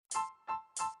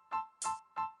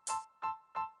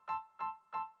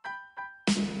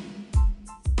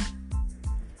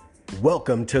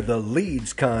Welcome to the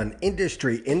LeadsCon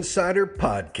Industry Insider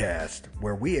Podcast,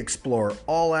 where we explore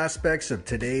all aspects of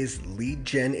today's lead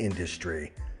gen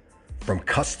industry. From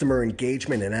customer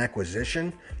engagement and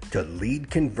acquisition to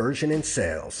lead conversion and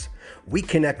sales, we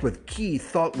connect with key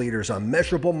thought leaders on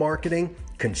measurable marketing,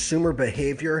 consumer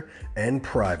behavior, and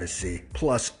privacy,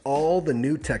 plus all the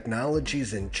new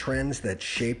technologies and trends that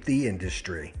shape the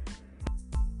industry.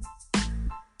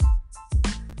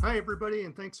 Hi, everybody,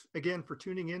 and thanks again for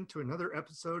tuning in to another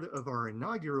episode of our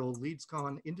inaugural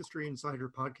LeadsCon Industry Insider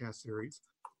podcast series.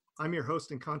 I'm your host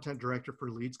and content director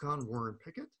for LeadsCon, Warren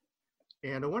Pickett,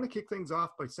 and I want to kick things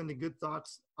off by sending good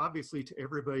thoughts, obviously, to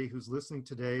everybody who's listening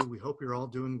today. We hope you're all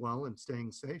doing well and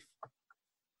staying safe.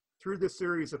 Through this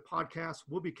series of podcasts,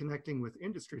 we'll be connecting with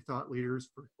industry thought leaders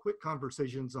for quick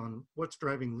conversations on what's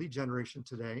driving lead generation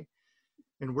today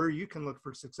and where you can look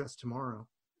for success tomorrow.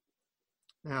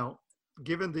 Now,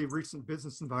 given the recent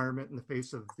business environment in the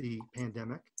face of the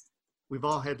pandemic, we've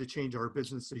all had to change our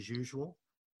business as usual.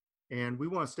 And we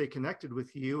want to stay connected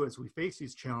with you as we face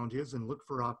these challenges and look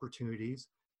for opportunities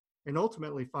and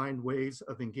ultimately find ways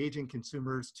of engaging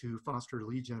consumers to foster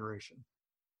lead generation.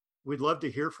 We'd love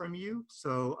to hear from you.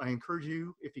 So I encourage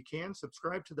you, if you can,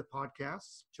 subscribe to the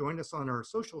podcast, join us on our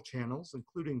social channels,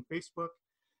 including Facebook,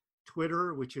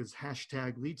 Twitter, which is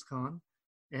 #LeadsCon,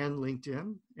 and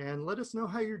LinkedIn, and let us know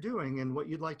how you're doing and what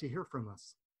you'd like to hear from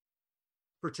us.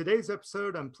 For today's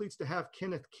episode, I'm pleased to have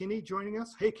Kenneth Kinney joining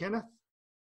us. Hey, Kenneth.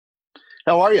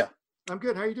 How are you? I'm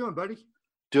good. How are you doing, buddy?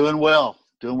 Doing well,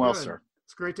 Good. sir.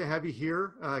 It's great to have you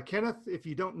here. Kenneth, if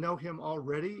you don't know him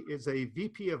already, is a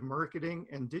VP of Marketing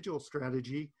and Digital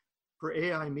Strategy for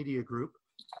AI Media Group.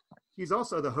 He's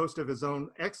also the host of his own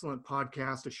excellent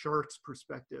podcast, A Shark's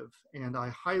Perspective, and I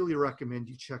highly recommend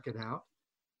you check it out.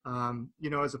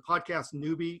 As a podcast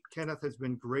newbie, Kenneth has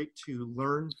been great to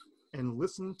learn and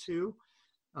listen to.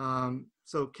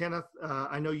 So Kenneth,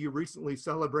 I know you recently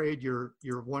celebrated your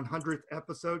 100th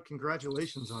episode.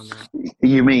 Congratulations on that.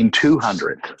 You mean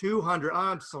 200? 200.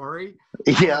 I'm sorry.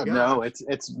 Yeah, no,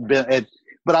 it's been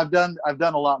but I've done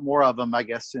a lot more of them, I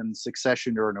guess, in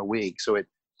succession during a week. So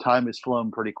time has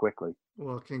flown pretty quickly.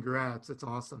 Well, congrats. It's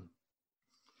awesome.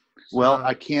 Well,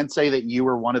 I can say that you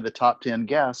were one of the top 10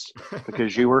 guests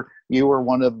because you were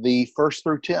one of the first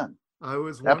through 10. I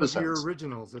was one of your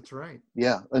originals. That's right.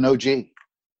 Yeah, an OG.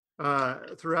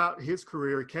 Throughout his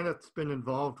career, Kenneth's been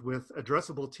involved with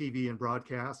addressable TV and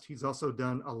broadcast. He's also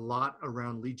done a lot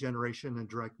around lead generation and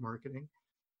direct marketing.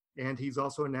 And he's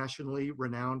also a nationally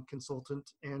renowned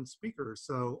consultant and speaker.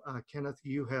 So, Kenneth,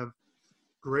 you have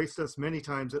graced us many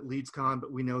times at LeadsCon,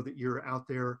 but we know that you're out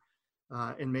there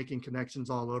and making connections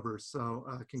all over. So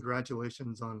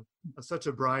congratulations on such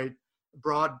a broad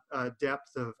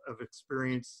depth of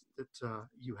experience that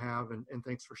you have, and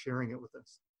thanks for sharing it with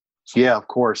us. Yeah, of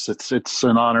course. It's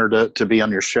an honor to be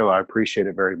on your show. I appreciate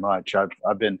it very much.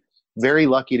 I've been very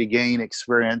lucky to gain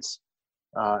experience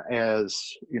as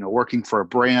working for a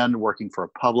brand, working for a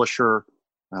publisher,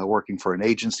 working for an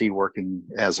agency, working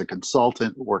as a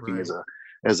consultant, working Right.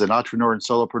 as an entrepreneur and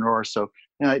solopreneur. So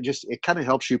it kind of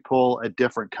helps you pull a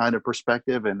different kind of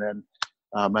perspective. And then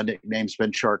my nickname's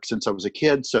been Shark since I was a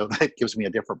kid, so that gives me a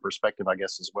different perspective, I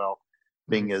guess, as well,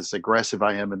 being Nice. as aggressive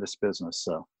I am in this business.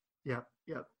 So Yeah.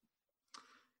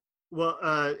 Well,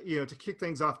 to kick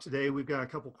things off today, we've got a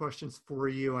couple questions for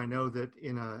you. I know that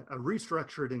in a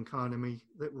restructured economy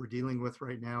that we're dealing with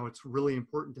right now, it's really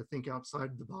important to think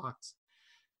outside the box.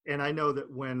 And I know that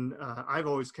when I've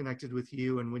always connected with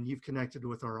you and when you've connected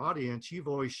with our audience, you've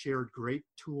always shared great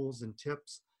tools and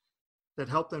tips that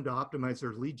help them to optimize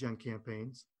their lead gen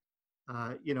campaigns.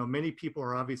 Many people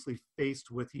are obviously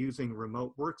faced with using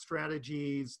remote work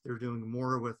strategies. They're doing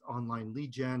more with online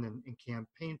lead gen and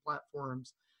campaign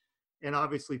platforms. And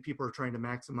obviously people are trying to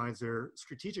maximize their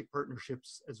strategic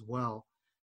partnerships as well.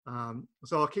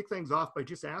 So I'll kick things off by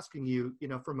just asking you,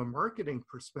 from a marketing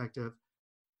perspective,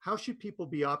 how should people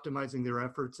be optimizing their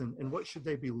efforts and what should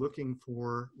they be looking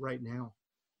for right now?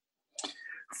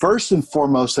 first and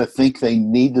foremost, I think they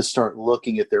need to start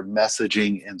looking at their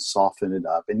messaging and soften it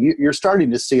up. And you're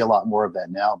starting to see a lot more of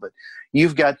that now, but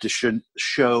you've got to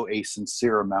show a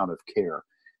sincere amount of care.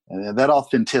 And that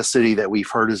authenticity that we've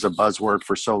heard as a buzzword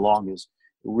for so long is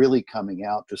really coming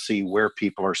out to see where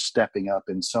people are stepping up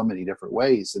in so many different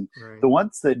ways. And Right. the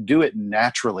ones that do it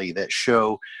naturally, that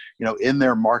show, in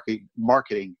their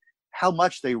marketing, how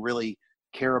much they really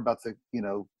care about the,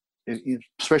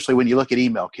 especially when you look at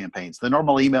email campaigns. The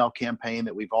normal email campaign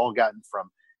that we've all gotten from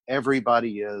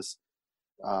everybody is,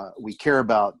 we care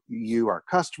about you, our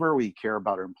customer, we care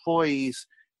about our employees,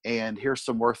 and here's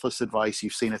some worthless advice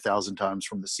you've seen 1,000 times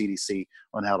from the CDC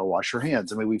on how to wash your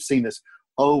hands. I mean, we've seen this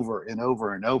over and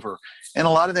over and over. And a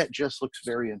lot of that just looks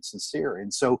very insincere.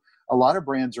 And so a lot of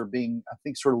brands are being, I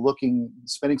think, sort of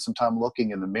spending some time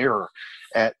looking in the mirror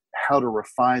at how to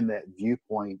refine that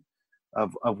viewpoint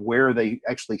of where they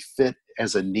actually fit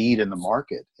as a need in the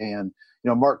market. And,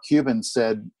 Mark Cuban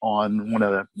said on one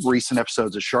of the recent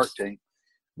episodes of Shark Tank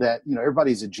that,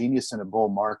 everybody's a genius in a bull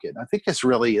market. And I think this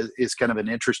really is kind of an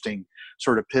interesting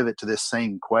sort of pivot to this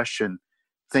same question,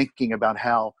 thinking about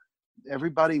how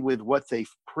everybody with what they've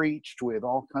preached, with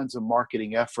all kinds of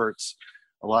marketing efforts,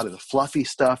 a lot of the fluffy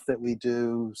stuff that we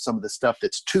do, some of the stuff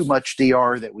that's too much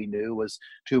DR that we knew was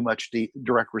too much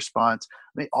direct response.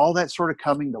 I mean, all that sort of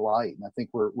coming to light. And I think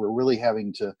we're really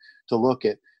having to look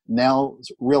at now,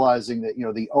 realizing that,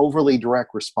 the overly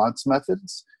direct response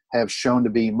methods have shown to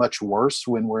be much worse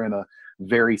when we're in a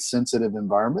very sensitive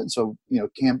environment. So,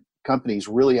 companies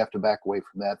really have to back away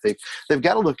from that. They've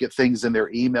got to look at things in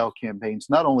their email campaigns,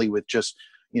 not only with just,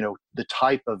 the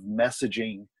type of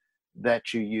messaging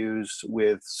that you use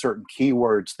with certain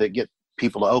keywords that get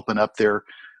people to open up their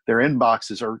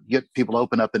inboxes or get people to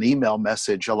open up an email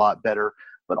message a lot better,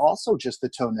 but also just the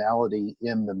tonality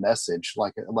in the message,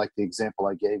 like the example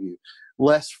I gave you.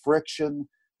 Less friction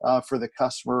for the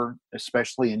customer,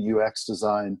 especially in UX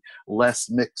design, less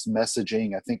mixed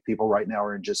messaging. I think people right now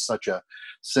are in just such a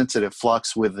sensitive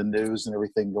flux with the news and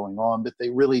everything going on, but they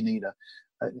really need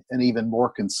an even more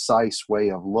concise way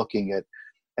of looking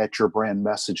at your brand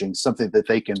messaging, something that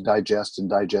they can digest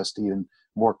even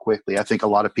more quickly. I think a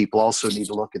lot of people also need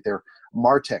to look at their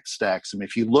MarTech stacks. I mean,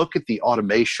 if you look at the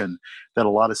automation that a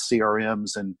lot of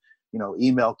CRMs and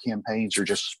email campaigns are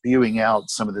just spewing out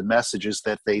some of the messages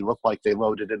that they look like they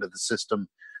loaded into the system,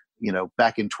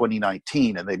 back in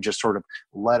 2019, and they've just sort of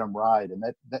let them ride. And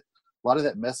that a lot of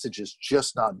that message has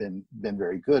just not been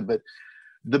very good. But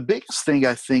the biggest thing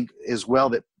I think as well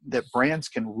that brands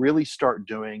can really start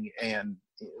doing, and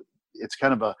it's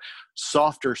kind of a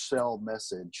softer sell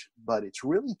message, but it's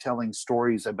really telling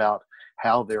stories about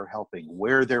how they're helping,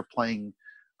 where they're playing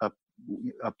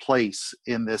a place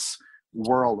in this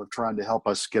world of trying to help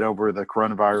us get over the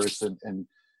coronavirus and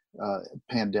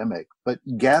pandemic. But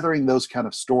gathering those kind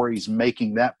of stories,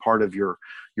 making that part of your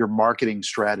marketing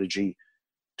strategy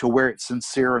to where it's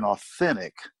sincere and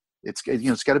authentic. It's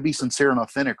got to be sincere and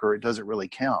authentic, or it doesn't really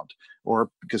count,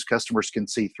 or because customers can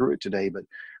see through it today. But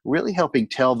really helping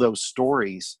tell those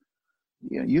stories,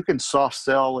 you can soft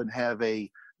sell and have a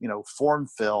form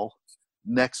fill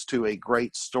next to a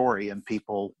great story and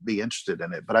people be interested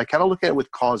in it. But I kind of look at it with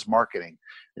cause marketing.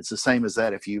 It's the same as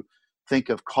that. If you think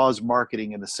of cause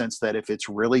marketing in the sense that if it's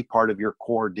really part of your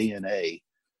core DNA,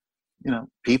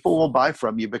 people will buy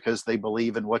from you because they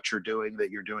believe in what you're doing,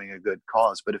 that you're doing a good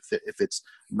cause. But if it's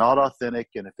not authentic,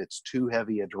 and if it's too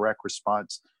heavy a direct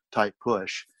response type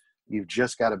push, you've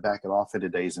just got to back it off in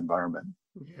today's environment.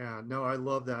 Yeah, no, I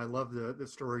love that. I love the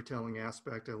storytelling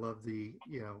aspect. I love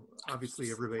obviously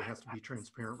everybody has to be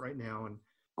transparent right now. And,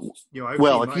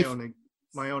 I've seen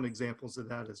my own examples of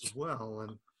that as well.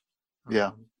 And,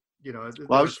 there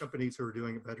are companies who are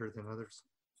doing it better than others.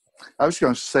 I was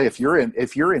going to say, if you're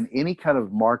in any kind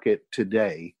of market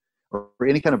today, or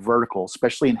any kind of vertical,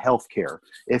 especially in healthcare,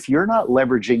 if you're not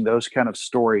leveraging those kind of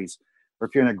stories, or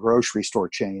if you're in a grocery store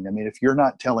chain, I mean, if you're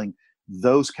not telling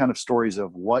those kind of stories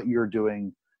of what you're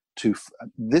doing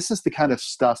this is the kind of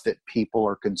stuff that people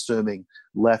are consuming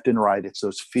left and right. It's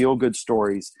those feel-good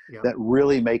stories that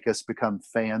really make us become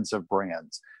fans of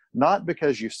brands, not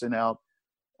because you sent out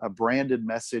a branded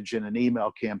message in an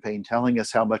email campaign telling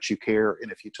us how much you care,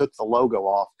 and if you took the logo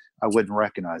off, I wouldn't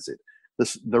recognize it.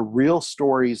 The real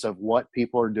stories of what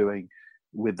people are doing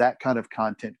with that kind of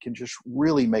content can just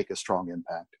really make a strong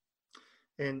impact.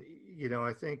 And,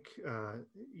 I think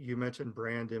you mentioned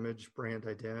brand image, brand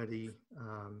identity,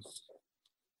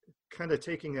 kind of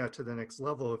taking that to the next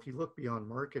level. If you look beyond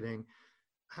marketing,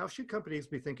 how should companies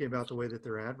be thinking about the way that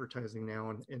they're advertising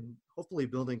now and hopefully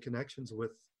building connections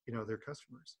with, their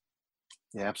customers?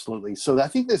 Yeah, absolutely. So I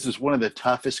think this is one of the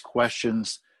toughest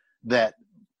questions that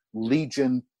lead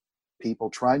gen people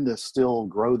trying to still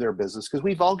grow their business, because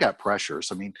we've all got pressures.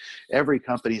 I mean, every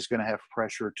company is going to have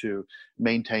pressure to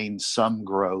maintain some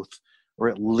growth, or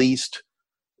at least,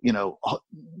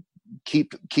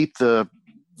 keep the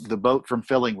boat from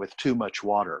filling with too much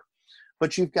water.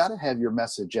 But you've got to have your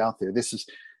message out there.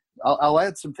 I'll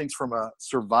add some things from a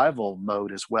survival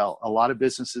mode as well. A lot of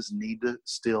businesses need to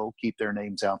still keep their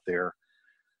names out there,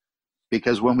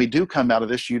 because when we do come out of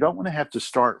this, you don't want to have to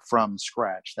start from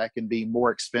scratch. That can be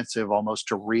more expensive almost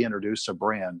to reintroduce a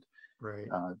brand, right,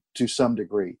 to some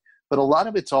degree. But a lot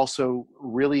of it's also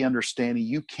really understanding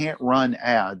you can't run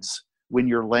ads when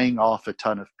you're laying off a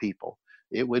ton of people.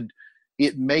 It would,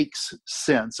 it makes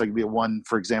sense. I'll give you one,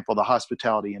 for example, the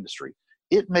hospitality industry.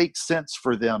 It makes sense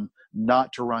for them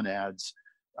not to run ads,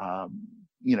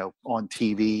 on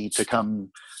TV to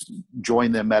come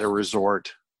join them at a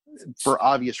resort for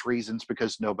obvious reasons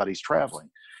because nobody's traveling.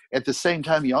 At the same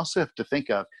time, you also have to think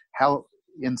of how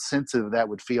insensitive that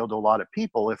would feel to a lot of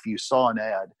people if you saw an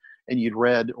ad and you'd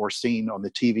read or seen on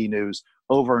the TV news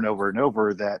over and over and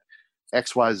over that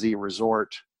XYZ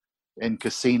resort and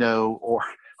casino or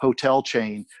hotel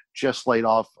chain just laid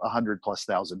off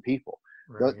 100,000+ people.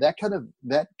 Right. That kind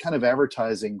of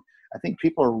advertising, I think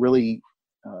people are really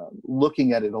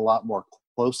looking at it a lot more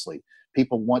closely.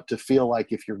 People want to feel like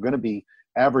if you're going to be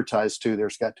advertised to,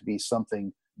 there's got to be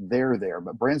something there.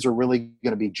 But brands are really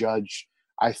going to be judged,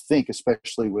 I think,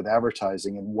 especially with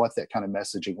advertising and what that kind of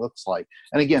messaging looks like.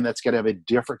 And again, that's got to have a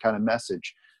different kind of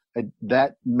message.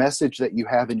 That message that you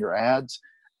have in your ads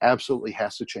absolutely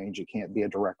has to change. It can't be a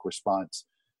direct response,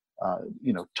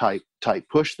 type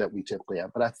push that we typically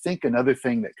have. But I think another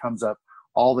thing that comes up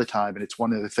all the time, and it's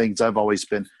one of the things I've always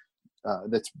been,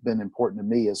 that's been important to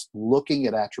me, is looking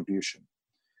at attribution.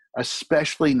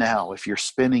 Especially now, if you're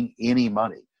spending any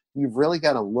money, you've really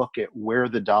got to look at where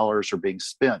the dollars are being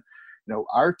spent.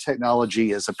 Our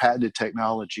technology is a patented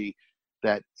technology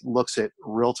that looks at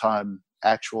real-time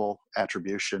actual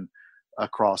attribution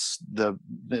across the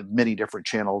many different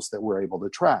channels that we're able to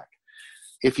track.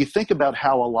 If you think about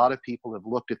how a lot of people have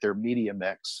looked at their media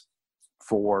mix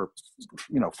for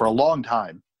a long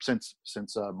time, since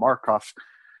Markov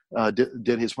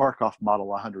did his Markov model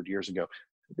 100 years ago,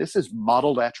 this is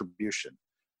modeled attribution.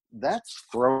 That's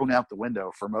thrown out the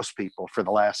window for most people for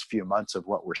the last few months of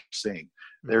what we're seeing.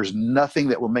 There's nothing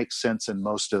that will make sense in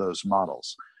most of those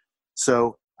models.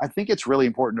 So I think it's really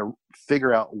important to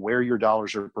figure out where your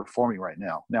dollars are performing right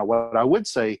now. Now, what I would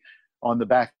say on the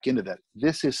back end of that,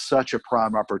 this is such a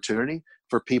prime opportunity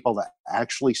for people to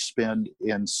actually spend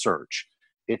in search.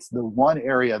 It's the one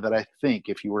area that I think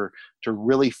if you were to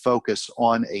really focus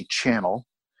on a channel,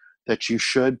 that you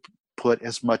should put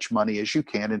as much money as you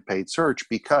can in paid search,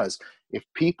 because if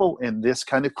people in this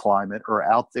kind of climate are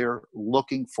out there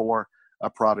looking for a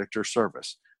product or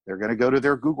service, they're going to go to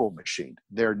their Google machine.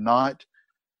 They're not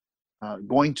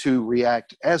going to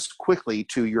react as quickly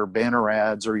to your banner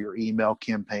ads or your email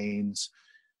campaigns,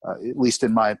 at least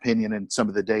in my opinion and some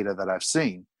of the data that I've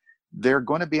seen. They're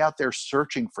going to be out there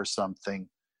searching for something,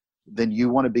 then you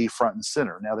want to be front and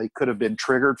center. Now, they could have been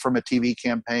triggered from a TV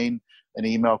campaign, an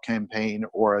email campaign,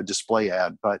 or a display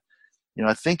ad. But,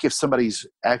 I think if somebody's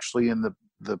actually in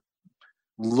the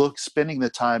spending the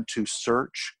time to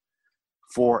search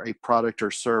for a product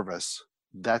or service,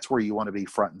 that's where you want to be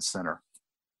front and center.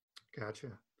 Gotcha.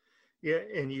 Yeah,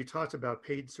 and you talked about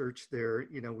paid search there.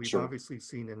 We've Sure. obviously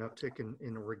seen an uptick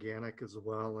in organic as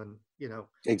well. And,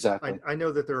 Exactly. I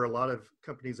know that there are a lot of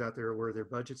companies out there where their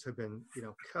budgets have been,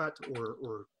 cut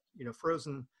or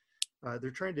frozen.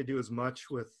 They're trying to do as much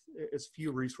with as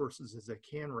few resources as they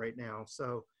can right now.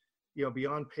 So,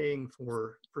 beyond paying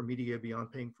for media,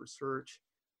 beyond paying for search,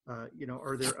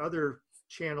 are there other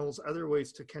channels, other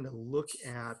ways to kind of look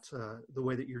at the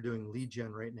way that you're doing lead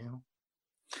gen right now?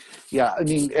 Yeah, I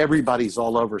mean, everybody's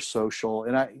all over social,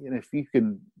 and if you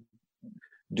can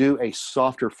do a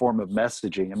softer form of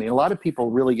messaging, I mean, a lot of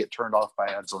people really get turned off by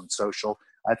ads on social.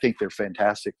 I think they're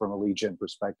fantastic from a lead gen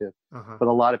perspective, but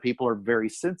a lot of people are very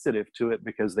sensitive to it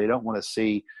because they don't want to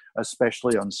see,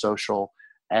 especially on social,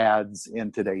 ads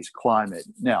in today's climate.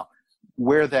 Now,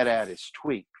 where that ad is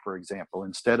tweaked, for example,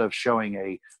 instead of showing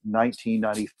a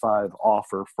 $19.95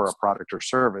 offer for a product or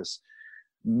service,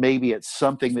 maybe it's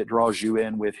something that draws you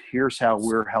in with, here's how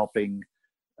we're helping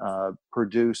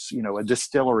produce, a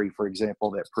distillery, for example,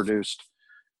 that produced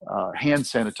hand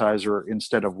sanitizer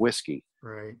instead of whiskey.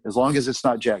 Right. As long as it's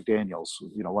not Jack Daniels,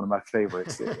 one of my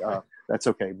favorites, that's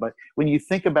okay. But when you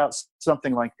think about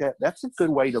something like that, that's a good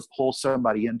way to pull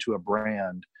somebody into a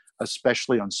brand,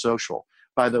 especially on social,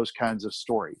 by those kinds of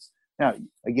stories. Now,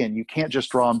 again, you can't just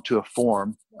draw them to a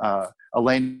form, a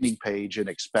landing page, and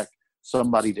expect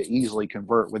somebody to easily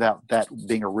convert without that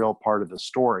being a real part of the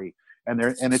story. And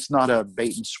it's not a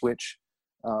bait and switch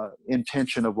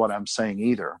intention of what I'm saying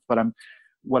either. But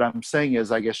what I'm saying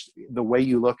is, I guess, the way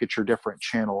you look at your different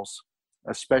channels,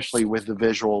 especially with the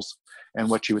visuals and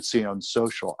what you would see on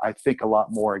social, I think a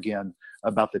lot more, again,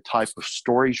 about the type of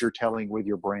stories you're telling with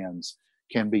your brands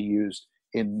can be used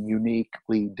in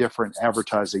uniquely different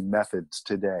advertising methods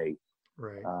today.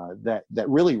 Right. That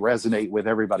really resonate with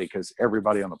everybody, because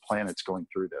everybody on the planet's going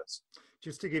through this.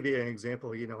 Just to give you an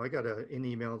example, I got an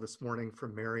email this morning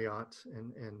from Marriott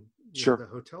and Sure. The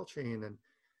hotel chain, and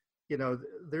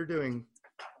they're doing,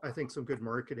 I think, some good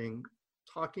marketing,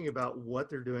 talking about what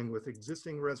they're doing with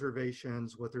existing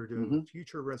reservations, what they're doing Mm-hmm. with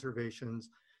future reservations,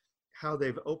 how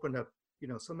they've opened up,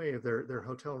 so many of their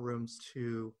hotel rooms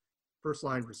to first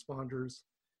line responders,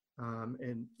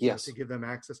 and Yes. to give them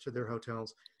access to their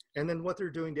hotels, and then what they're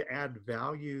doing to add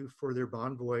value for their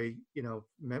Bonvoy,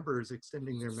 members,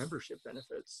 extending their membership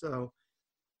benefits. So,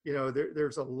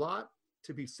 there's a lot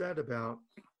to be said about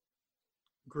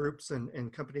groups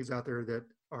and companies out there that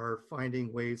are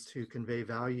finding ways to convey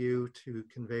value, to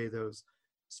convey those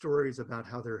stories about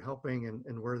how they're helping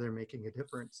and where they're making a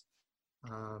difference.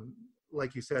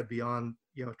 Like you said, beyond,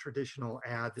 traditional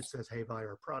ad that says, hey, buy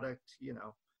our product,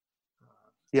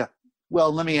 Yeah.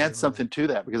 Well, let me add something to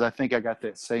that, because I think I got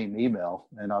that same email,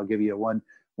 and I'll give you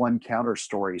one counter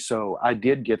story. So I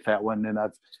did get that one, and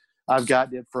I've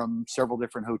gotten it from several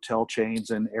different hotel chains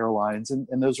and airlines, and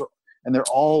they're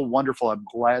all wonderful. I'm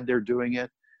glad they're doing it.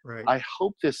 Right. I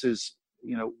hope this is,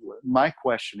 my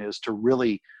question is to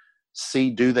really see,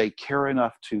 do they care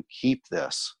enough to keep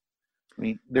this? I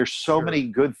mean, there's so Sure. many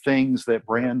good things that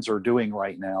brands are doing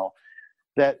right now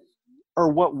that are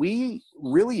what we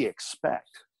really expect.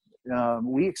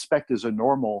 We expect as a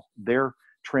normal, they're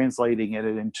translating it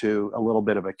into a little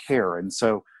bit of a care. And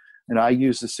so, I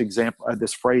use this example,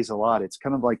 this phrase a lot. It's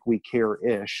kind of like we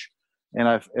care-ish.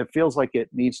 And it feels like it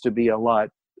needs to be a lot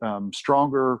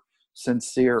stronger,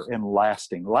 sincere, and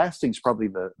lasting. Lasting is probably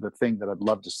the thing that I'd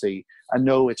love to see. I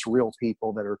know it's real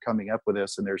people that are coming up with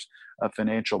this, and there's a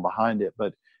financial behind it.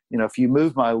 But, if you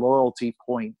move my loyalty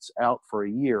points out for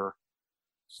a year,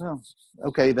 well,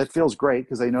 okay, that feels great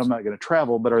because they know I'm not going to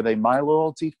travel, but are they my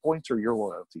loyalty points or your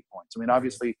loyalty points? I mean,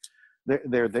 obviously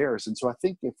they're theirs. And so I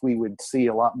think if we would see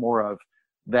a lot more of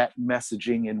that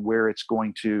messaging and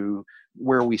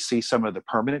where we see some of the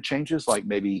permanent changes, like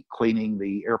maybe cleaning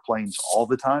the airplanes all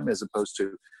the time as opposed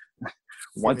to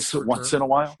once in a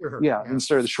while. Sure. Yeah,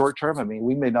 instead of the short term. I mean,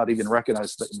 we may not even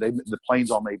recognize that the planes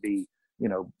all may be,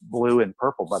 blue and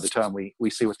purple by the time we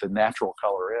see what the natural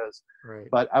color is. Right.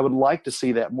 But I would like to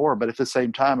see that more. But at the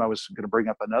same time, I was going to bring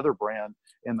up another brand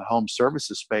in the home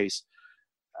services space.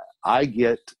 I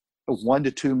get 1 to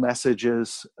 2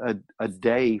 messages a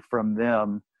day from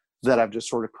them that I've just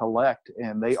sort of collect,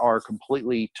 and they are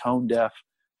completely tone deaf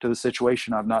to the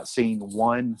situation. I've not seen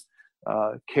one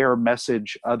care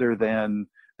message other than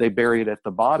they bury it at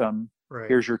the bottom. Right.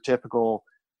 Here's your typical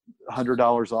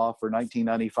 $100 off or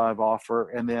 $19.95 offer,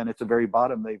 and then at the very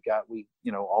bottom they've got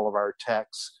all of our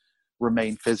techs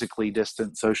remain physically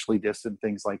distant, socially distant,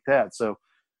 things like that. So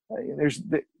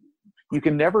you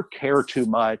can never care too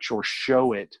much or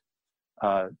show it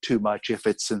too much if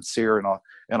it's sincere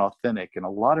and authentic. And a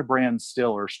lot of brands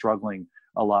still are struggling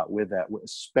a lot with that,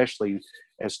 especially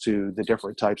as to the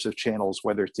different types of channels,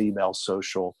 whether it's email,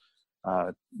 social,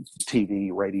 TV,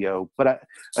 radio. But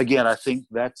I think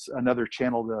that's another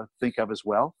channel to think of as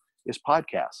well, is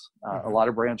podcasts. A lot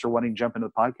of brands are wanting to jump into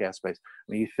the podcast space.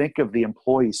 I mean, you think of the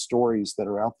employee stories that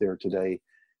are out there today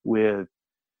with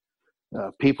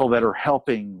people that are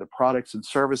helping, the products and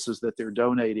services that they're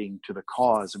donating to the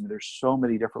cause. I mean, there's so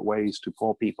many different ways to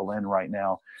pull people in right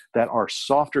now that are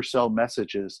softer sell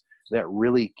messages that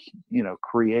really,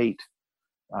 create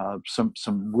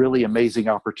some really amazing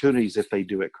opportunities if they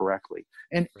do it correctly.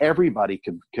 And everybody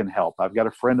can help. I've got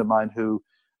a friend of mine who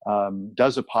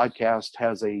does a podcast,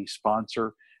 has a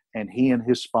sponsor, and he and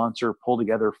his sponsor pull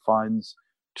together funds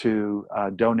to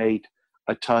donate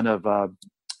a ton of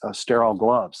sterile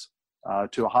gloves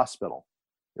to a hospital.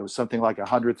 It was something like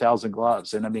 100,000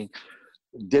 gloves. And I mean,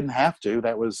 didn't have to.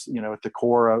 That was, at the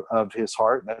core of his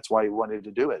heart. And that's why he wanted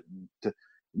to do it.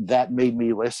 That made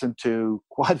me listen to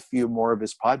quite a few more of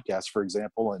his podcasts, for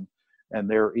example, and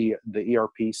the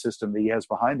ERP system that he has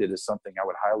behind it is something I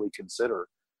would highly consider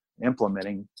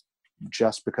implementing,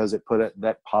 just because it put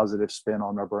that positive spin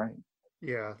on my brain.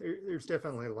 Yeah, there's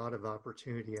definitely a lot of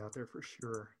opportunity out there for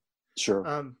sure.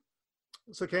 Sure.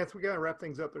 So Kenneth, we got to wrap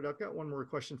things up, but I've got one more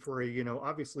question for you.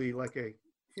 Obviously, like I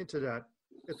hinted at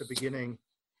the beginning,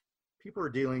 people are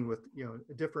dealing with,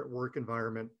 a different work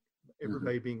environment,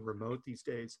 everybody being remote these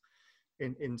days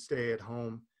and stay at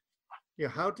home.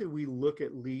 How do we look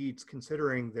at leads,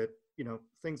 considering that,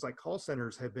 things like call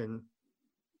centers have been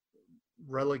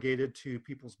relegated to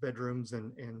people's bedrooms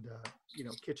and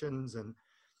kitchens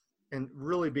and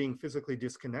really being physically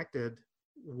disconnected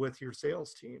with your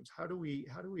sales teams? How do we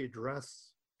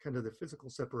address kind of the physical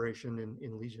separation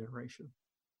in lead generation?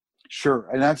 Sure.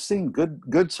 And I've seen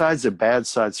good sides and bad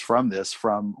sides from this,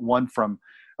 from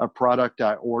a product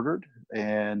I ordered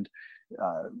and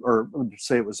or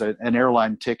say it was an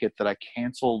airline ticket that I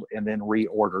canceled and then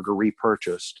reordered or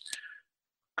repurchased.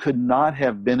 Could not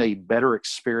have been a better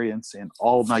experience in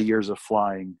all my years of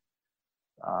flying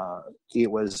It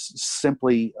was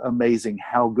simply amazing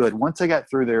how good, once I got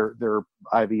through their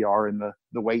IVR and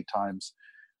the wait times,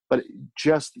 but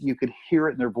just, you could hear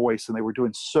it in their voice, and they were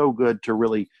doing so good to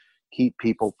really keep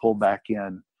people pulled back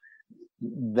in.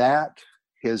 That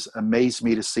has amazed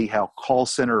me to see how call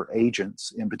center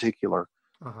agents in particular,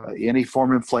 any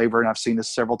form and flavor, and I've seen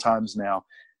this several times now,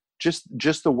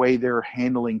 just the way they're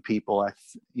handling people,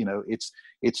 it's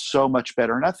so much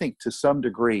better. And I think to some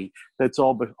degree, that's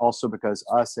also because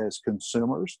us as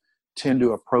consumers tend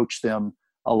to approach them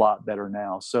a lot better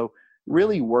now. So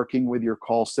really working with your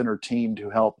call center team to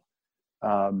help,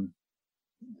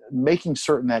 making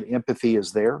certain that empathy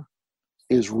is there,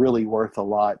 is really worth a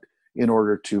lot in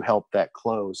order to help that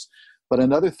close. But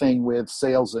another thing with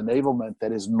sales enablement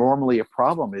that is normally a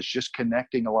problem is just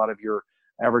connecting a lot of your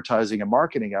advertising and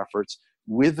marketing efforts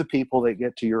with the people that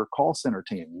get to your call center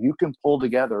team. You can pull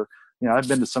together, I've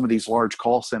been to some of these large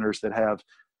call centers that have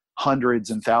hundreds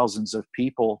and thousands of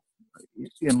people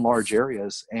in large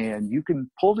areas, and you can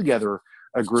pull together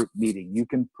a group meeting. You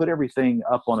can put everything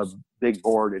up on a big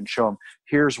board and show them,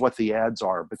 here's what the ads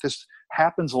are. But this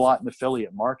happens a lot in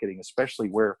affiliate marketing, especially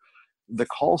where the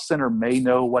call center may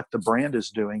know what the brand is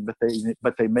doing,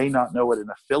 but they may not know what an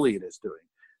affiliate is doing.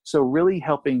 So really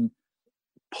helping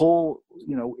pull,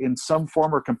 in some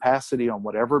form or capacity on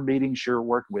whatever meetings you're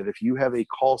working with, if you have a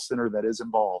call center that is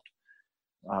involved,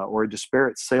 or a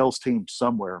disparate sales team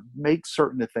somewhere, make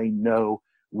certain that they know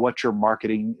what your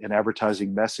marketing and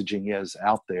advertising messaging is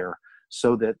out there,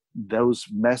 so that those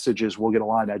messages will get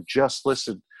aligned. I just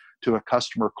listened to a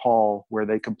customer call where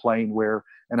they complained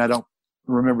and I don't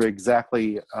remember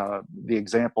exactly the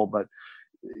example, but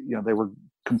they were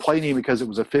complaining because it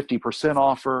was a 50%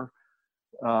 offer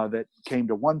that came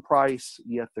to one price,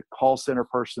 yet the call center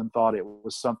person thought it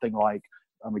was something like,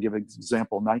 I'm going to give an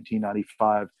example,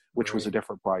 $19.95, which was a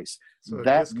different price. So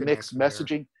that mixed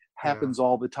messaging happens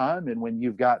all the time. And when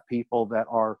you've got people that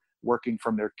are working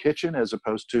from their kitchen, as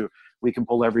opposed to, we can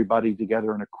pull everybody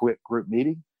together in a quick group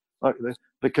meeting.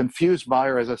 The confused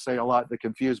buyer, as I say a lot, the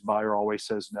confused buyer always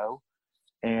says no.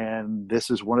 And this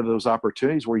is one of those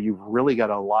opportunities where you've really got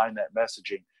to align that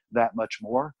messaging that much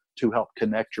more to help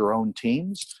connect your own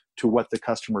teams to what the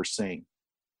customer's seeing.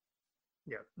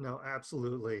 Yeah, no,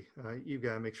 absolutely. You've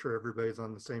got to make sure everybody's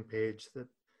on the same page, that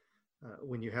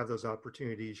when you have those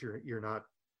opportunities, you're not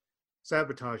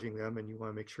sabotaging them, and you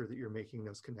want to make sure that you're making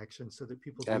those connections so that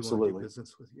people do want to do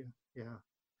business with you. Yeah.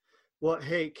 Well,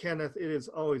 hey, Kenneth, it is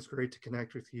always great to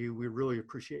connect with you. We really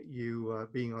appreciate you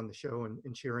being on the show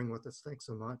and sharing with us. Thanks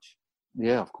so much.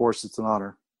 Yeah, of course. It's an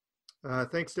honor.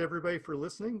 Thanks to everybody for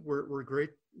listening. We're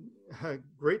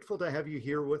grateful to have you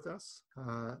here with us.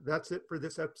 That's it for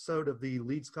this episode of the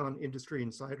LeadsCon Industry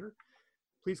Insider.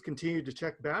 Please continue to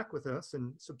check back with us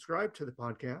and subscribe to the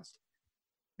podcast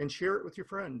and share it with your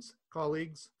friends,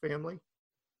 colleagues, family.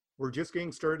 We're just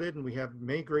getting started, and we have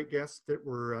many great guests that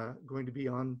we're going to be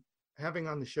having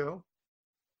on the show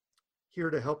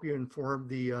here to help you inform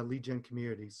the lead gen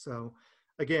community. So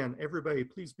again, everybody,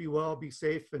 please be well, be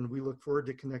safe, and we look forward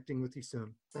to connecting with you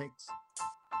soon. Thanks.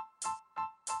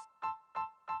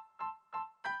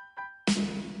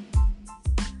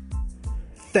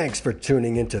 Thanks for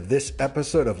tuning into this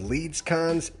episode of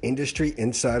LeadsCon's Industry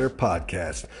Insider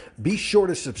Podcast. Be sure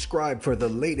to subscribe for the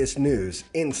latest news,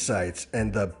 insights,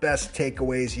 and the best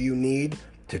takeaways you need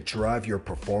to drive your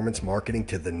performance marketing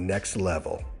to the next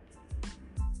level.